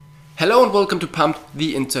Hello and welcome to Pumped,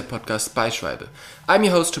 the Inter podcast by Schwalbe. I'm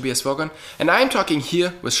your host Tobias Wogan, and I'm talking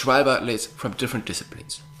here with Schwalbe athletes from different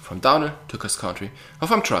disciplines, from downhill to cross country, or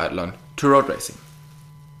from triathlon to road racing.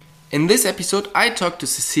 In this episode, I talked to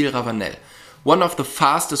Cécile Ravanel, one of the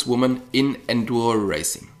fastest women in enduro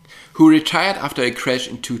racing, who retired after a crash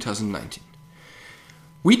in 2019.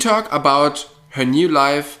 We talk about her new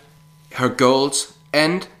life, her goals,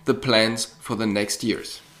 and the plans for the next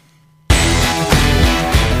years.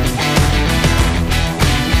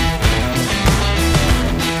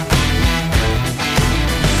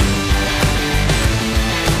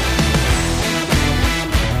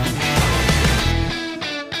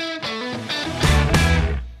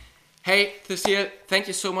 Hey, Cécile, thank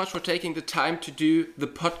you so much for taking the time to do the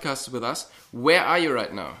podcast with us. Where are you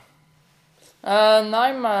right now? Now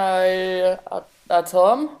I'm at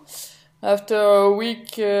home after a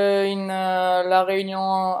week in La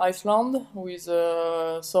Réunion, Iceland, with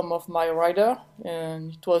some of my rider,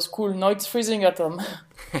 and it was cool. Now it's freezing at home.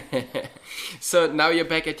 So now you're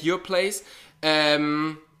back at your place.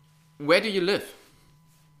 Where do you live?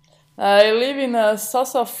 I live in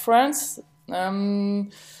south of France.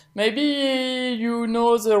 Maybe you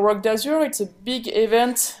know the Rock d'Azur. It's a big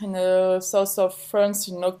event in the south of France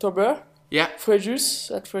in October. Yeah.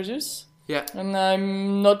 Fréjus. Yeah. And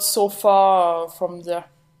I'm not so far from there.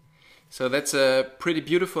 So that's a pretty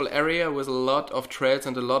beautiful area with a lot of trails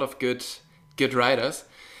and a lot of good riders.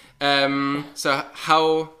 So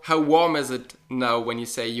how warm is it now when you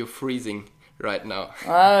say you're freezing right now?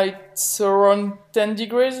 It's around 10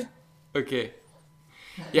 degrees. Okay.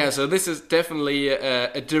 Yeah, so this is definitely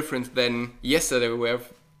a difference than yesterday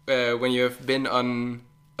when you have been on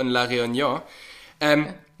La Réunion.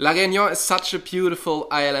 La Réunion is such a beautiful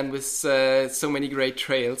island with so many great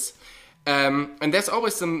trails. And there's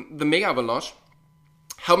always the Mega Avalanche.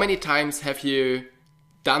 How many times have you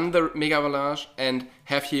done the Mega Avalanche, and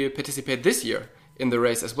have you participated this year in the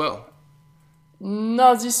race as well?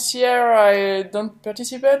 No, this year I don't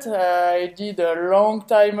participate. I did a long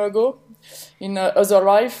time ago in other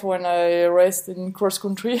life when I raced in cross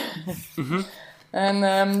country. Mm-hmm.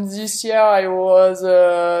 And this year I was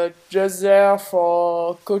just there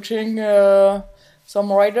for coaching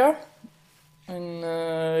some rider, and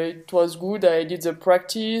it was good. I did the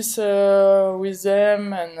practice with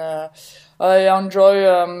them, and I enjoy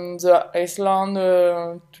the Iceland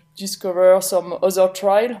to discover some other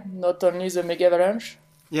trail, not only the Mega Avalanche.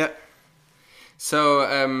 Yeah. So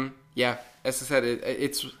as I said,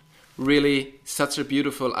 it's really such a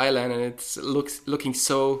beautiful island, and it's looking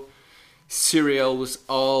so surreal with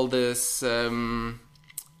all this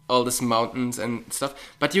mountains and stuff.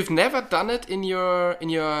 But you've never done it in your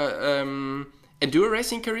enduro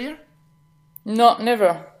racing career? No,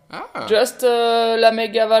 never. Ah. Just la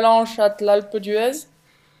Mega Avalanche at l'Alpe d'Huez.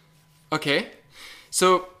 Okay.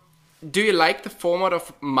 So do you like the format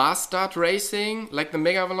of mass start racing, like the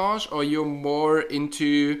Mega Avalanche, or you're more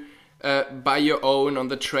into by your own on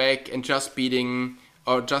the track and just beating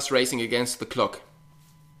or just racing against the clock?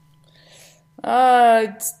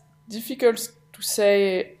 It's difficult to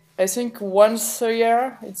say. I think once a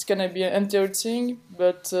year it's gonna be interesting,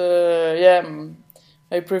 but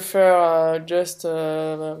I prefer just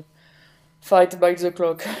fight by the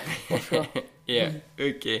clock for sure. Yeah,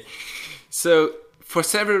 okay. So for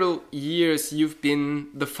several years you've been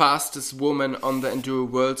the fastest woman on the Enduro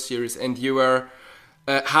World Series, and you were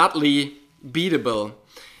hardly beatable.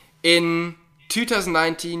 In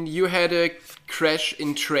 2019 you had a crash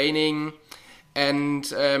in training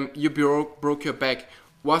and you broke your back.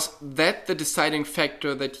 Was that the deciding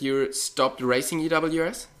factor that you stopped racing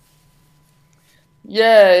EWS?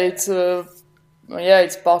 Yeah,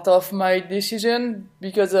 it's part of my decision,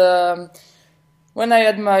 because when I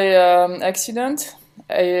had my accident,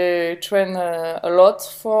 I trained a lot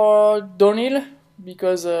for downhill,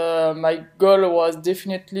 because my goal was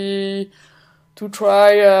definitely to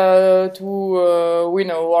try to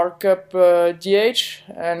win a World Cup DH,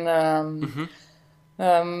 and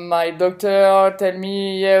my doctor tell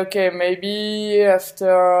me, maybe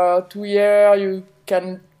after 2 years you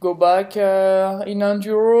can go back in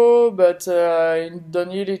enduro, but in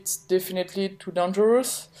downhill it's definitely too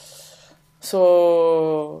dangerous.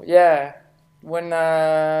 So when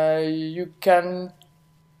you can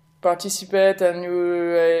participate and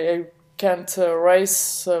I can't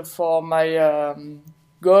race for my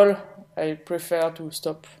goal, I prefer to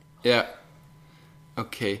stop. Yeah.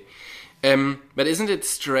 Okay. But isn't it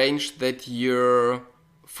strange that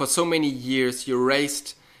for so many years you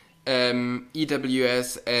raced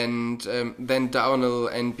EWS and then downhill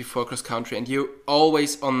and before cross country, and you're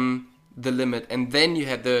always on the limit, and then you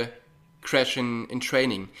had the crash in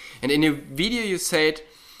training. And in a video you said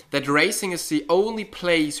that racing is the only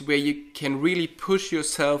place where you can really push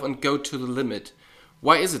yourself and go to the limit.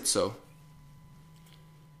 Why is it so?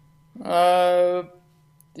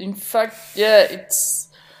 In fact, yeah, it's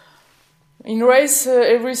in race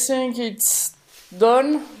everything it's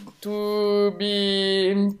done to be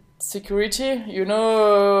in security. You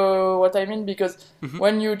know what I mean? Because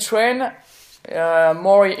when you train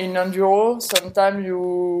more in enduro, sometimes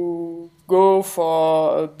you go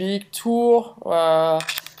for a big tour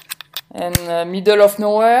in middle of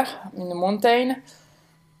nowhere in the mountain,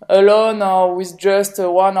 alone or with just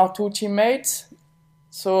one or two teammates.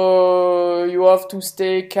 So you have to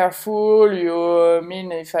stay careful. I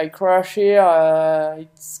mean, if I crash here,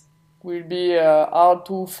 it will be hard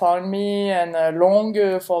to find me and long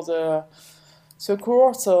for the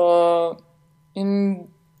secours. So in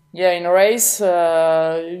race,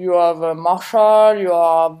 you have a marshal, you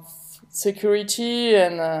have security,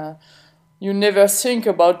 and you never think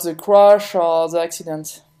about the crash or the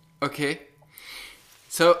accident. Okay.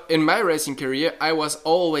 So in my racing career, I was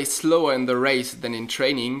always slower in the race than in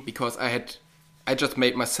training because I just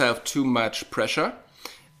made myself too much pressure.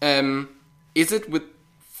 Is it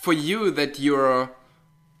for you that you're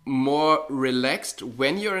more relaxed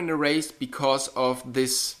when you're in a race because of the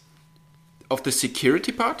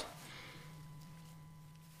security part?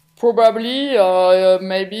 Probably,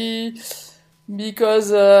 maybe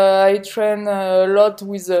because I train a lot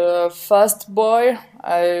with a fast boy.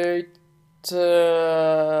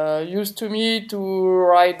 Used to me to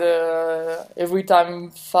ride every time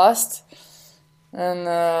fast, and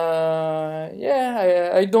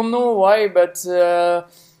I don't know why, but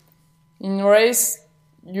in race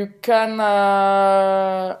you can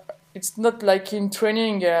it's not like in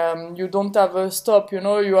training. You don't have a stop, you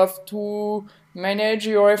have to manage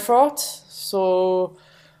your effort, so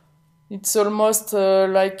it's almost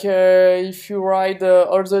like if you ride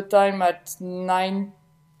all the time at 90%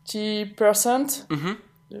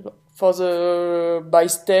 for the by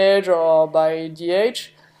stage or by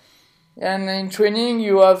DH, and in training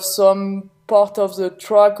you have some part of the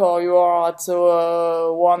track or you are at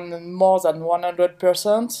one more than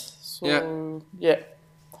 100%. So yeah.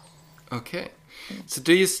 Okay. So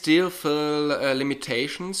do you still feel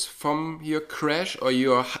limitations from your crash, or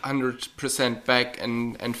you are 100% back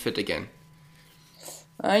and fit again?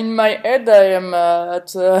 In my head, I am at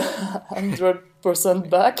 100%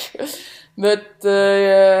 back, but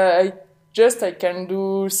I can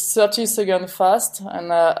do 30 seconds fast,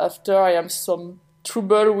 and after I have some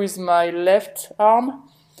trouble with my left arm.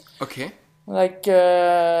 Okay. Like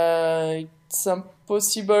it's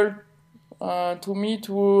impossible to me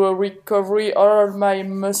to recover all my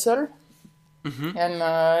muscle,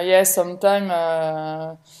 and sometimes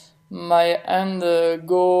my hand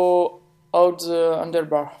go out the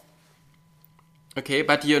handlebar. Okay,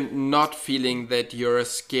 but you're not feeling that you're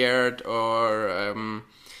scared or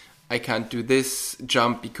I can't do this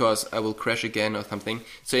jump because I will crash again or something.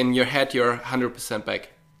 So in your head, you're 100% back.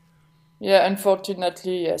 Yeah,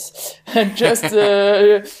 unfortunately, yes. Just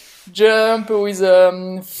jump with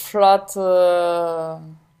flat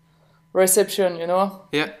reception,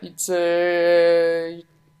 Yeah. It's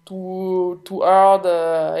too hard.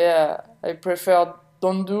 I prefer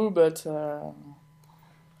don't do, but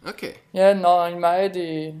okay. Yeah, no, in my head,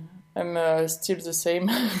 I'm still the same.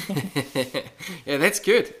 Yeah, that's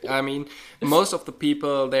good. I mean, most of the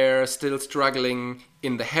people, they're still struggling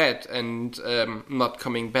in the head and not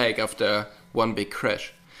coming back after one big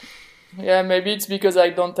crash. Yeah, maybe it's because I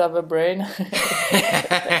don't have a brain.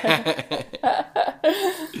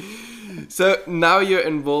 So now you're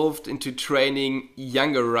involved into training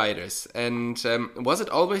younger riders. And was it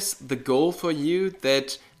always the goal for you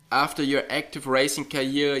that after your active racing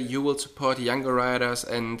career, you will support younger riders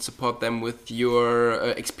and support them with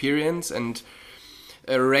your experience and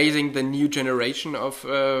raising the new generation of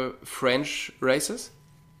French racers?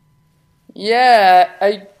 Yeah,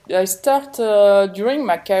 I start during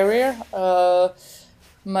my career.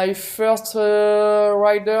 My first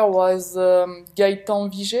rider was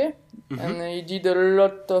Gaëtan Viget, and he did a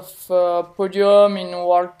lot of podium in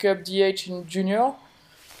World Cup DH in junior.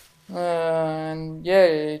 And yeah,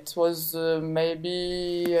 it was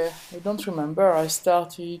maybe I don't remember. I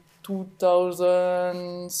started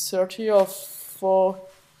 2013 or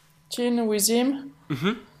 14 with him.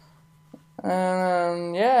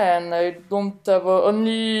 And I don't have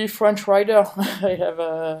only French rider. I have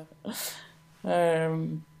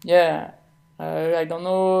I don't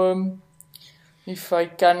know if I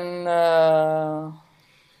can.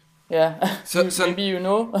 So maybe you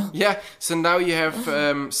know. Yeah. So now you have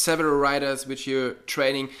several riders which you're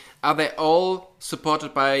training. are they all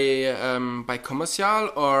supported by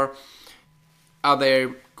Commercial, or are they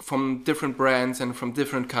from different brands and from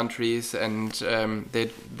different countries, and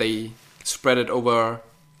they spread it over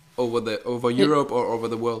Europe or over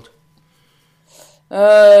the world?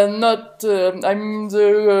 Not. I'm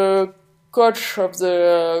the coach of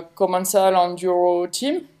the Commercial Enduro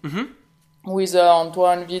team with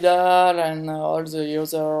Antoine Vidal and all the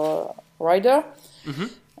other rider.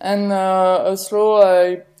 And also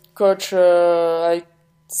I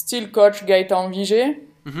still coach Gaëtan Viger.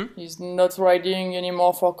 He's not riding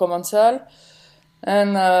anymore for Commercial.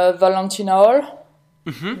 And Valentina Hall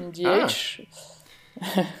in DH.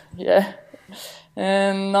 Yeah.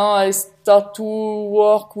 And now I start to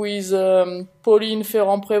work with Pauline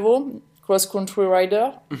Ferrand-Prévot, cross-country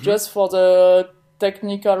rider, just for the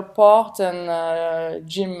technical part and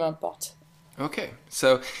gym part. Okay.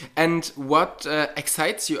 So, and what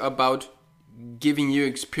excites you about giving your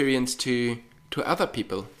experience to other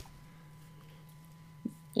people?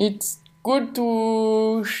 It's good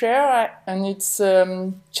to share, and it's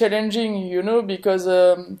challenging, because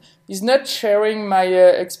it's not sharing my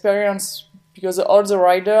experience, because all the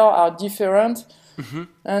riders are different,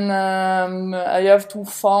 and I have to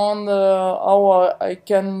find how I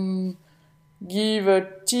can give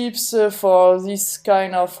tips for this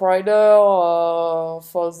kind of rider,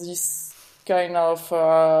 for this kind of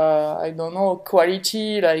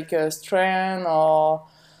quality, like strength or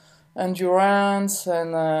endurance,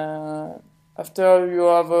 and after you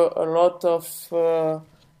have a lot of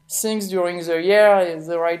things during the year,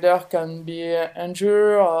 the rider can be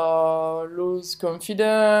injured or lose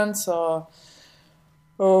confidence or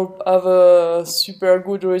have a super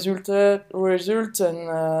good result,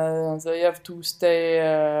 and they have to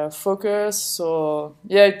stay focused. So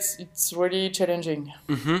yeah, it's really challenging.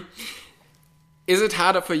 Is it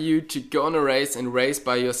harder for you to go on a race and race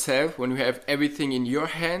by yourself when you have everything in your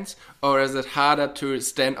hands, or is it harder to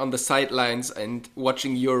stand on the sidelines and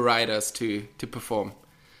watching your riders to perform?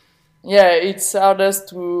 Yeah, it's hardest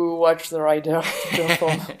to watch the rider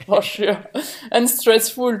perform, for sure, and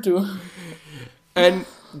stressful too. And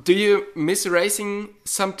do you miss racing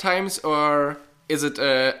sometimes, or is it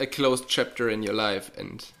a closed chapter in your life?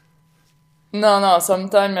 And no,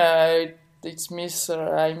 sometimes I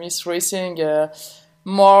miss racing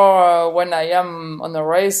more when I am on a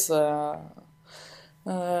race, behind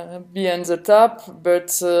the top.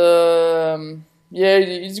 But yeah,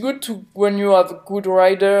 it's good when you have a good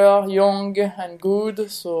rider, young and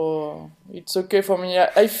good. So it's okay for me.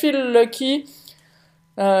 I feel lucky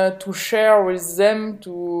to share with them,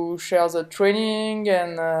 to share the training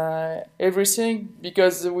and everything,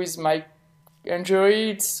 because with my injury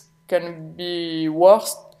it can be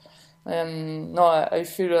worse. And no, I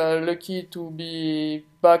feel lucky to be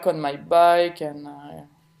back on my bike and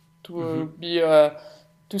to be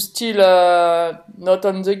to still not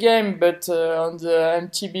on the game, but on the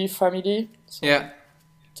MTB family. So yeah,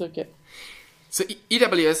 it's okay. So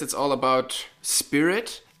EWS, it's all about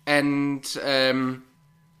spirit, and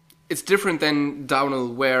it's different than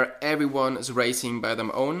downhill, where everyone is racing by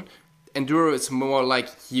their own. Enduro is more like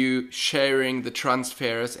you sharing the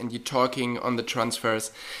transfers and you talking on the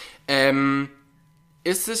transfers.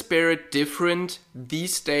 Is the spirit different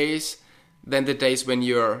these days than the days when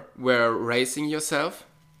you were racing yourself?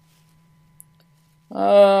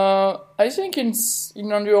 I think in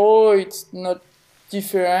Enduro it's not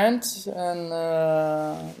different, and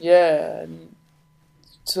yeah,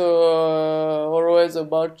 it's always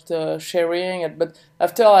about sharing it. But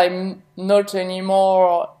after I'm not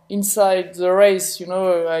anymore inside the race,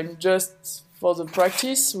 I'm just for the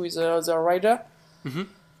practice with the other rider.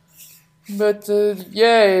 But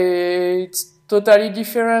yeah, it's totally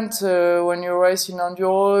different when you race in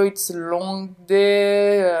Enduro. It's a long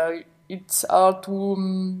day. It's hard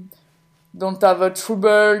to don't have a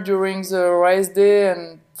trouble during the race day,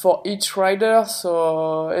 and for each rider,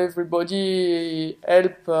 so everybody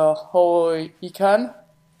help how he can.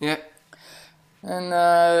 Yeah.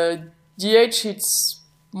 And DH, it's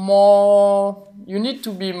more, you need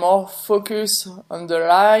to be more focused on the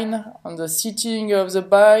line, on the seating of the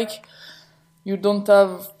bike. You don't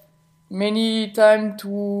have many time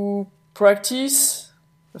to practice.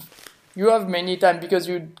 You have many time because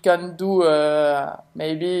you can do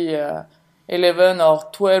maybe 11 or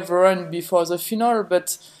 12 run before the final,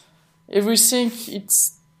 but everything,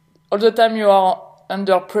 it's all the time you are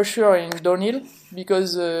under pressure in downhill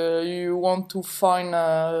because you want to find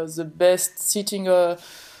the best seating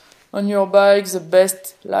on your bike, the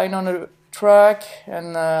best line on the track,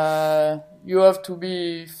 and you have to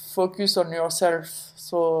be focused on yourself.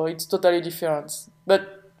 So it's totally different.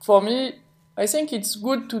 But for me, I think it's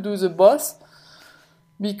good to do the both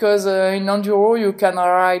because in enduro you can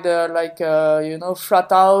ride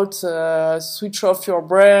flat out, switch off your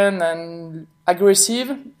brain and aggressive,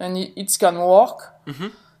 and it can work. Mm-hmm.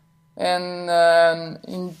 And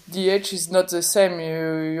in DH is not the same.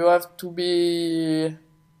 You have to be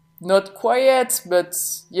not quiet, but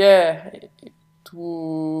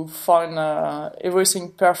to find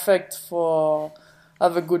everything perfect for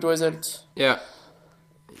have a good result. Yeah.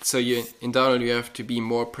 So in downhill you have to be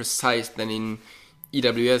more precise than in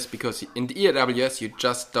EWS, because in the EWS you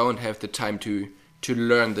just don't have the time to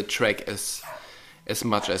learn the track as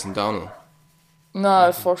much as in downhill.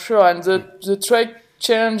 No, for sure. And the track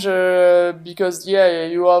change because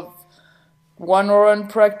you have one run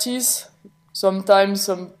practice. Sometimes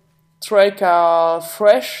some track are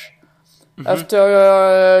fresh. Mm-hmm.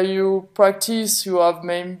 After you practice, you have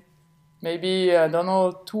maybe I don't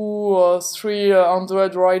know 200 or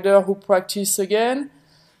 300 rider who practice again.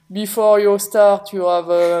 Before you start, you have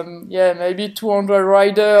maybe 200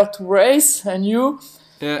 rider to race and you.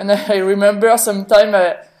 Yeah. And I remember sometime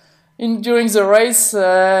during the race,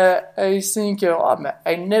 I think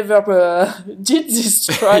I never did this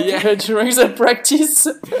track during the practice.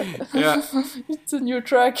 Yeah, it's a new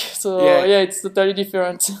track, so it's totally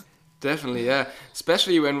different. Definitely, yeah.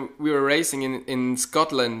 Especially when we were racing in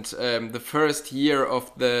Scotland, the first year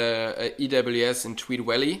of the EWS in Tweed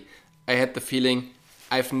Valley, I had the feeling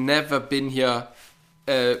I've never been here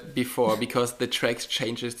before because the tracks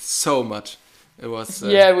changed so much. It was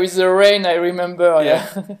with the rain, I remember. Yeah,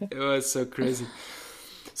 it was so crazy.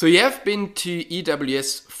 So you have been to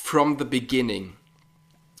EWS from the beginning.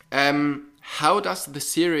 How does the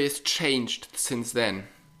series changed since then?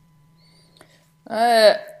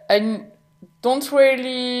 I don't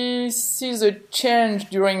really see the change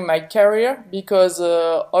during my career because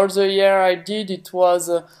all the year I did, it was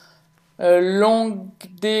a long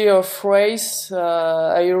day of race.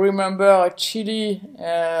 I remember Chile.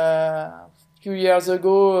 Few years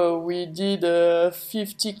ago, we did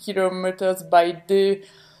 50 kilometers by day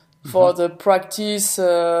for the practice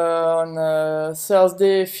on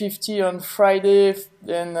Thursday, 50 on Friday,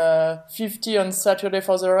 and 50 on Saturday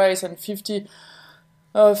for the race, and 50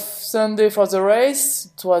 of Sunday for the race.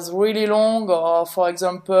 It was really long. For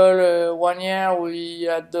example, one year we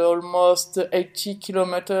had almost 80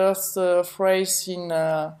 kilometers of race in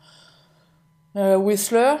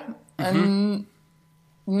Whistler, and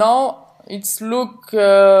now it's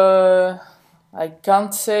I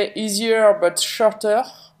can't say easier, but shorter.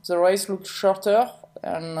 The race looks shorter,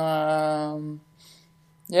 and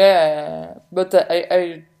but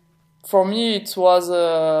I for me it was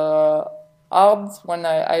hard when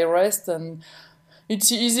I raced, and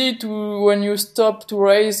it's easy to when you stop to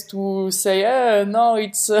race to say, no,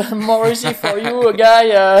 it's more easy for you,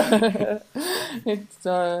 guy.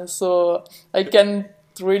 So I can't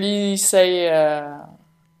really say.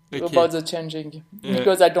 About the changing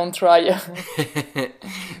because I don't try.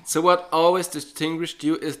 So what always distinguished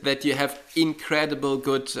you is that you have incredible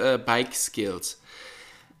good bike skills.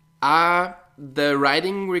 Are the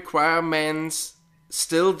riding requirements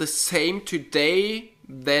still the same today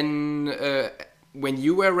than when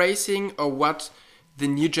you were racing, or what the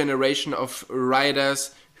new generation of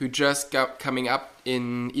riders who just got coming up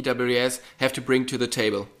in EWS have to bring to the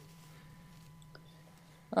table?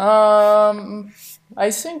 I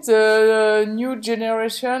think the new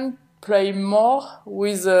generation play more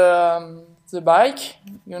with the bike,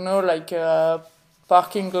 like a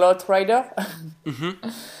parking lot rider. Mm-hmm.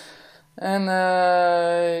 And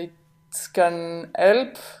it can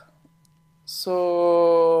help.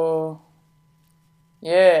 So,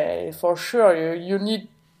 for sure, you need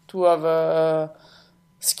to have a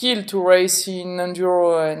skill to race in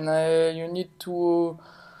enduro, and you need to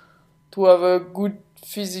have a good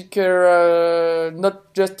physical,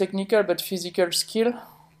 not just technical, but physical skill.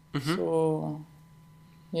 Mm-hmm. So,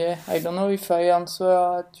 I don't know if I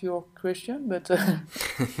answered your question, but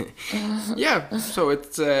yeah. So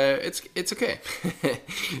it's okay.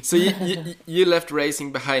 So you left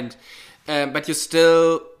racing behind, but you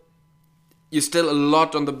still a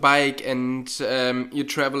lot on the bike, and you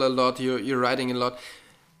travel a lot. You're riding a lot.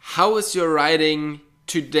 How is your riding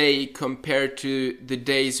today compared to the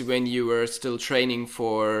days when you were still training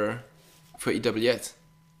for EWS?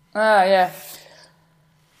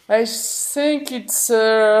 I think it's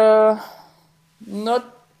not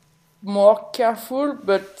more careful,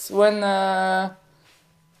 but when I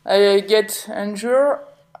get injured,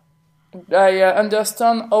 I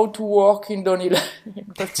understand how to walk in downhill,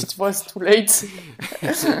 but it was too late.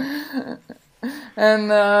 And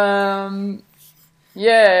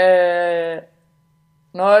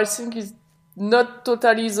no, I think not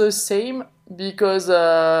totally the same because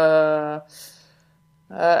I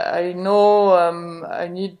know I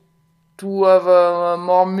need to have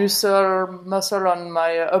more muscle on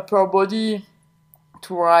my upper body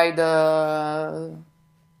to ride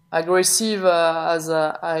aggressive as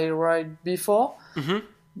I ride before. Mm-hmm.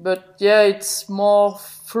 But yeah, it's more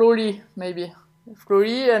flowy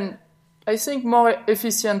and I think more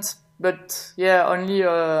efficient. But yeah, only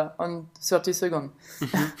on 30 seconds.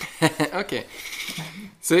 Okay.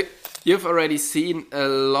 So you've already seen a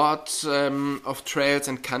lot of trails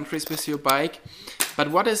and countries with your bike, but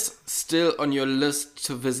what is still on your list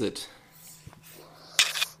to visit?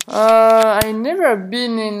 I never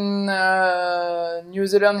been in New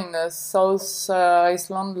Zealand in South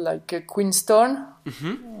Iceland, like Queenstown,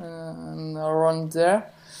 and around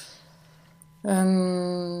there.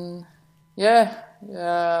 And yeah,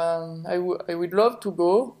 I would love to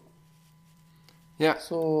go. Yeah.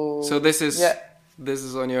 So this is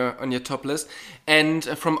on your top list. And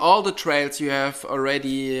from all the trails you have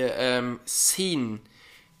already seen,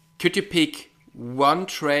 could you pick one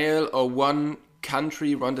trail or one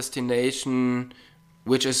country, one destination,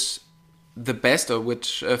 which is the best or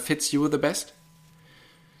which fits you the best?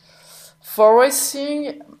 For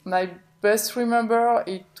racing, my best remember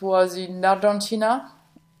it was in Argentina.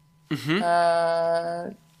 I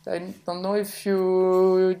don't know if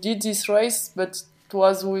you did this race, but it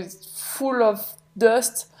was full of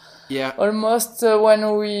dust. Yeah. Almost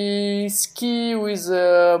when we ski with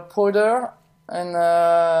powder, and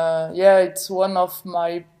it's one of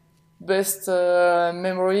my best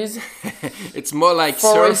memories. It's more like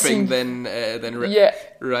surfing than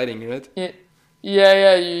riding, right?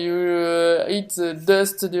 Yeah. You eat the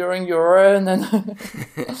dust during your run, and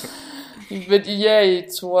but yeah,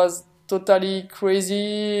 it was totally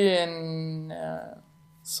crazy, and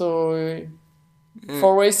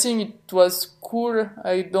for racing it was cool.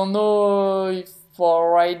 I don't know if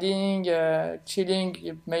for riding,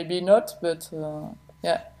 chilling, maybe not, but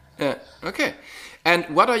yeah. Yeah. Okay. And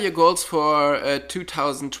what are your goals for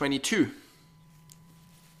 2022?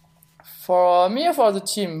 For me or for the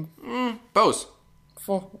team? Both.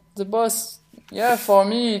 For the boss, yeah. For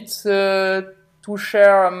me, it's to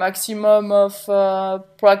share a maximum of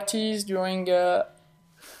practice during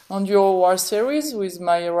Enduro World Series with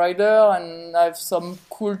my rider and have some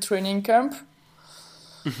cool training camp.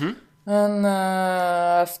 And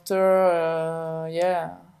after,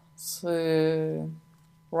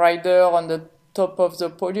 rider on the top of the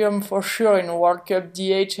podium for sure in World Cup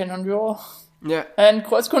DH and Enduro. Yeah. And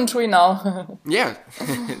cross country now. Yeah.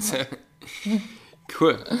 So,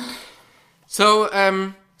 cool. So,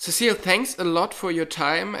 Cecile, thanks a lot for your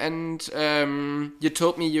time, and you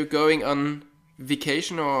told me you're going on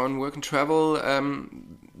vacation or on work and travel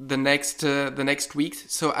the next week.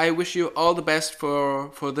 So I wish you all the best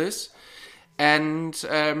for this, and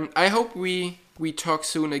I hope we talk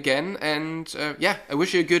soon again. And I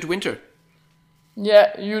wish you a good winter.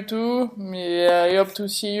 Yeah, you too. I hope to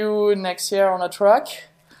see you next year on a track.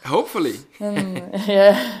 Hopefully. And,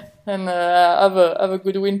 have a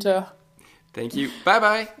good winter. Thank you.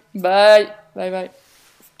 Bye-bye. Bye. Bye-bye.